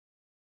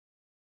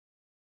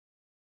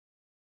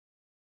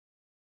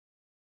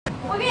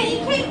We're gonna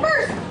eat cake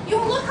first. You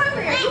look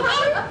hungry. Are you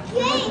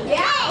hungry?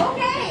 Yeah,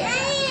 okay.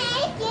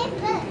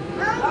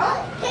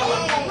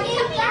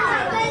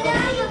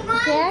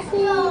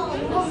 Jackie.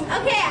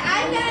 Okay,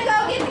 I'm gonna go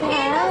get the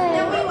candles,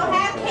 then we will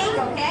have cake,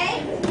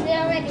 okay? We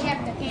already have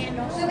the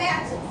candles. So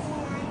that's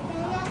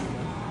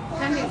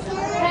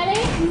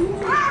Ready?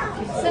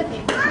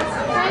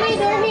 Honey,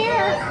 they're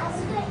here.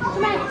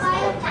 Come on.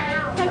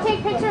 Come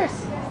take pictures.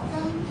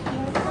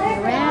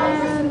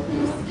 Around.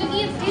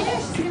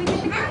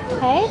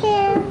 Hey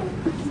there.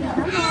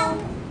 Hello.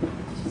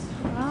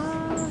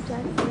 Oh,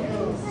 Jackie.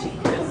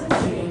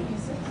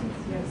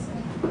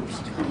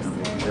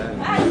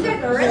 you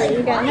guys are really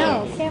You got no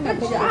quiet. camera Good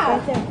pictures job.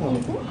 right there.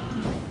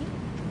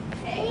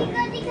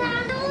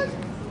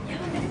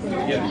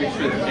 You have a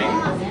picture of the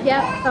cake?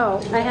 Yep.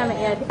 Oh, I haven't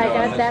yet. I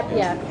got that.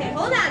 Yeah. Okay,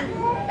 hold on.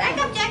 Back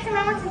up, Jackson.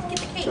 Mama wants to get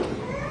the cake. I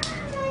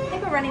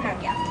think we're running out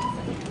of gas.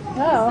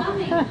 Oh.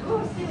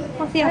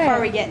 We'll see how far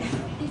we get.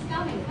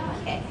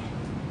 Okay.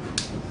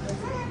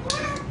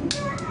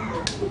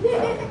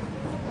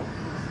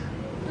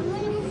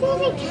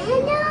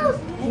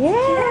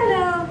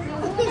 Yeah.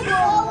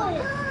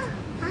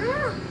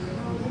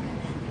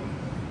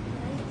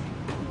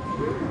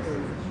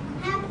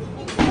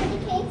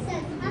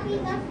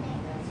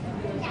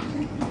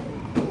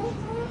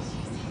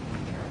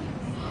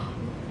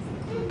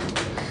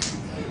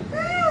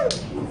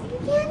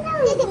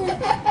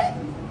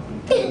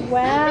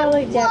 Wow,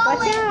 look, Jack,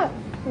 watch out.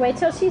 Wait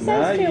till she says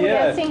Not to. We gotta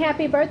yet. sing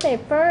happy birthday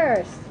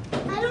first.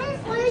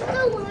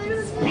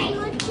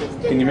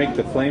 Can you make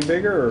the flame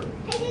bigger or?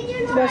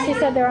 Well, she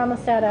said they're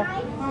almost out of.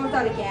 Almost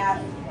out of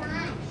gas.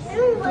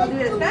 We'll do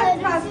it as fast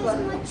as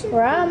possible.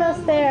 We're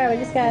almost there. We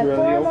just got Really?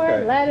 4 more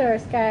Okay.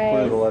 letters, What do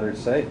guys. the letters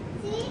say?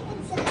 It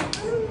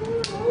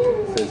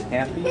says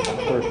happy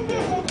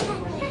birthday.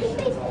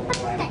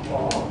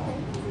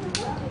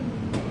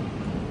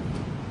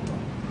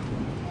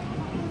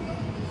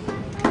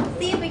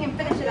 See if we can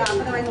finish it off,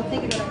 otherwise we'll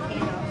take another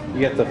candle.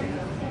 You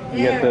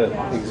got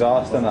the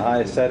exhaust on the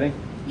highest setting?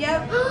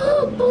 Yep.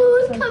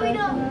 Blues coming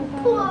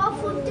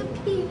off of the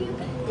pee.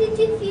 Did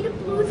you see the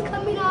blues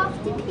coming off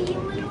the pee a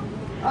little?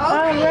 Okay.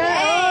 right.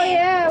 Oh,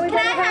 yeah, we Can I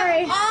better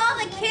hurry. have all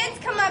the kids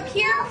come up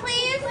here,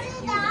 please?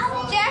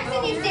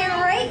 Jackson, you stand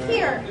right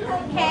here.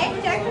 Okay,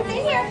 Jackson,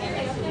 stand here.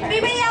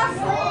 Everybody else?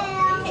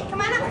 Okay,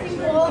 come on up.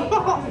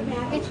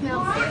 It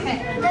smells. Okay.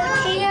 The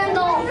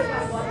candle.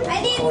 I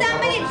need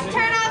somebody to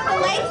turn off the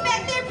lights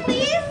back there,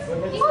 please.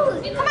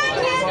 Come on,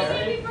 kids.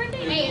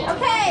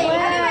 Okay,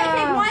 everybody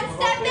take one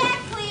step back,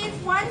 please.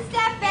 One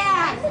step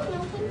back.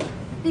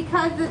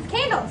 Because it's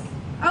candles.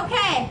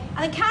 Okay,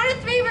 on the count of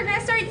 3, we're going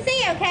to start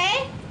singing,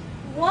 okay?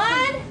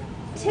 1,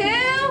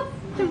 2,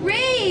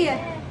 3.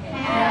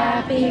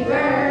 Happy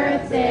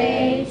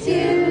birthday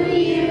to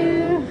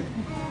you.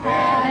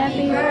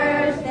 Happy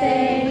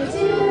birthday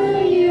to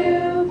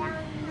you.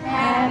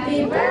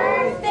 Happy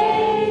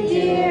birthday,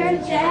 dear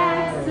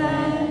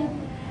Jackson.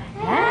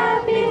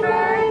 Happy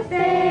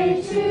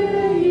birthday to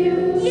you.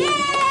 Yay!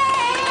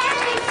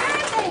 Happy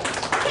birthday!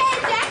 Okay,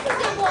 Jackson's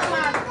going to blow them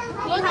out.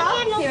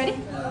 Okay, ready?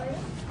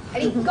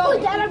 Ready? Go.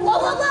 Dad, whoa,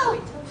 whoa, whoa.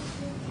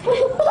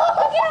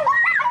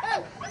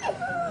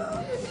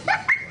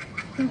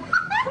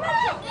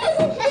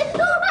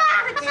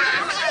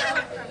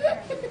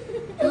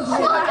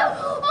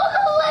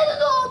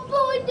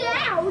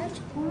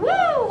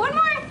 Woo! One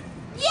more.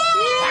 Yay!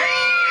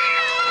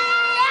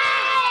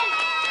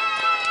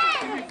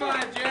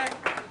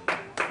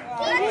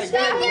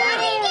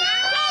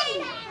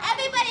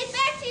 Everybody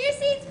back to your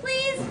seats,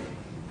 please.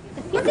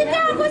 Go sit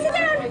down. Go sit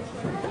down.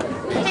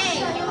 Hey.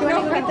 You want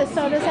to go get the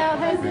sodas out,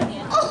 huh?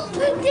 Oh,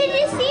 did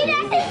you see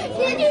that?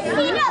 Did you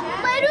see that?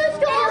 Letters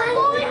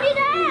going it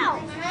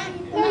out.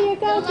 There you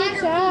go. Good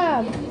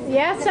job.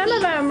 Yeah, some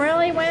of them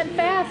really went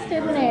fast,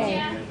 didn't they?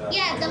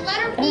 Yeah, the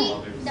letter P,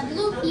 the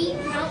blue P,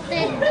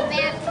 outfit, the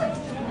back.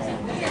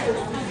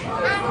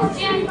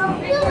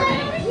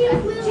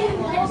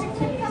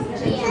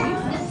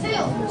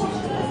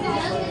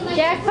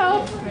 Jack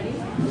Pope?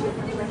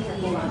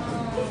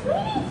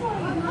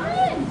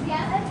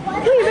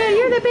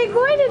 You're the big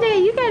boy today.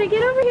 You got to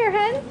get over here,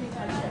 hun.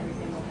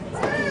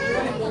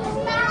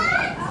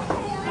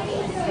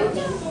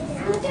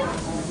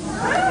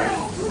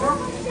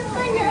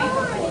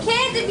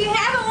 Kids, if you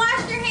haven't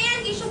washed your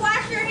hands, you should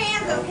wash your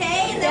hands,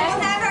 okay? And then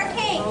we'll have our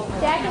cake.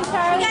 Jack and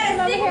Charlie, We got come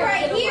a over sink here.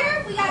 right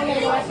here. We got a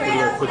sink right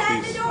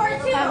outside the door,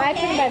 too, I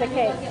came by okay? the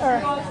cake.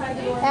 Or,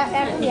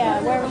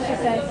 yeah, wherever she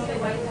says.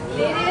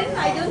 Jaden,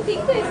 I don't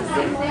think there's a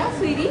sink there,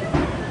 sweetie.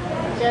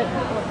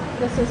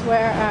 This is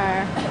where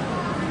our...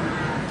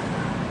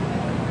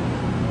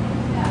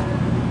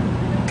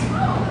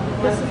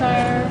 This is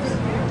our...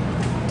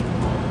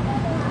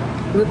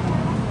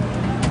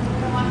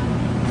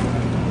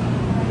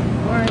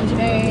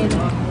 Orangeade.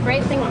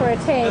 Great thing for a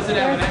taste. Does it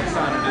have an X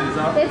on it? Is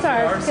it It's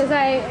ours,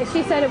 because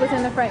she said it was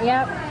in the front.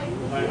 Yep.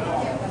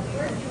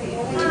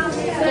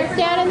 It's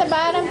down in the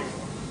bottom.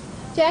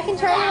 Jack and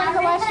Charlie, want to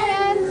go wash your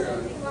hands?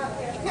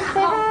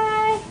 Say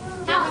hi.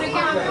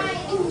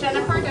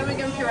 Jennifer, then we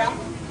give Purell.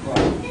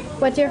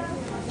 What's your?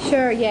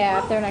 Sure,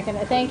 yeah, if they're not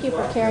gonna. Thank you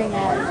for carrying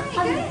that.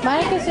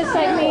 Monica's just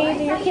like me.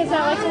 Do your kids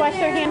not like to wash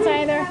their hands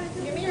either?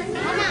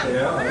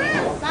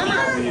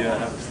 Yeah. We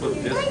have to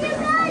slip disc.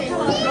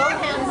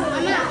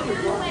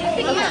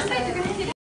 Mama.